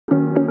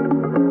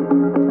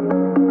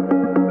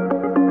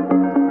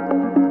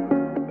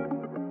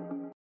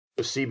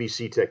The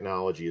CBC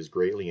technology has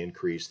greatly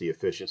increased the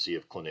efficiency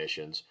of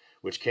clinicians,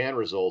 which can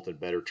result in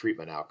better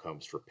treatment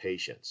outcomes for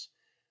patients.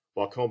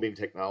 While cone beam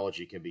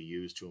technology can be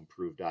used to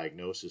improve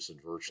diagnosis in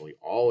virtually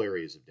all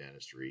areas of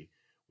dentistry,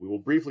 we will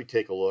briefly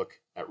take a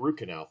look at root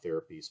canal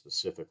therapy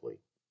specifically.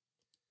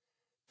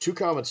 Two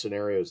common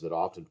scenarios that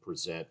often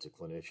present to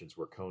clinicians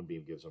where cone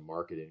beam gives a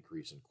marked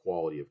increase in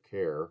quality of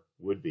care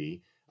would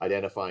be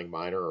identifying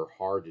minor or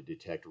hard to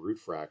detect root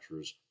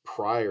fractures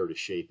prior to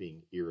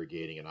shaping,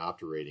 irrigating, and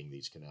obturating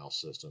these canal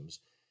systems.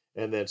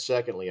 And then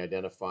secondly,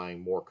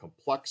 identifying more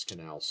complex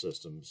canal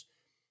systems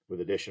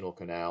with additional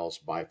canals,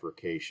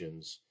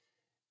 bifurcations,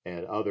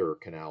 and other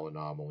canal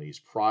anomalies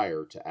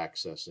prior to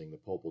accessing the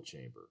pulpal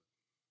chamber.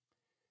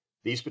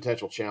 These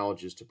potential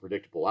challenges to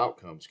predictable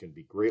outcomes can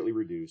be greatly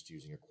reduced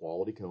using a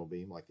quality cone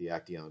beam like the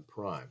Acteon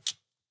Prime.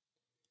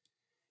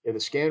 In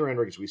the scan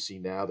renderings we see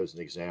now, there's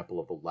an example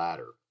of the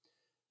latter.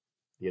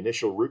 The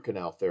initial root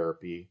canal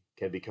therapy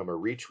can become a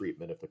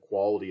retreatment if the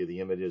quality of the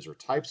images or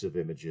types of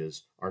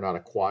images are not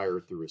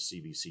acquired through a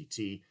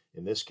CBCT.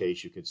 In this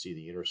case, you can see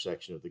the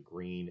intersection of the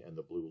green and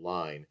the blue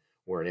line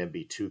where an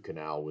MB2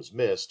 canal was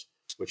missed,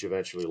 which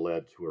eventually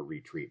led to a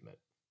retreatment.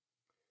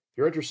 If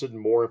you're interested in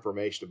more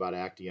information about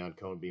Acteon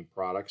cone beam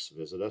products,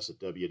 visit us at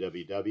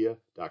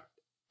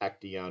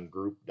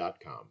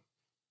www.acteongroup.com.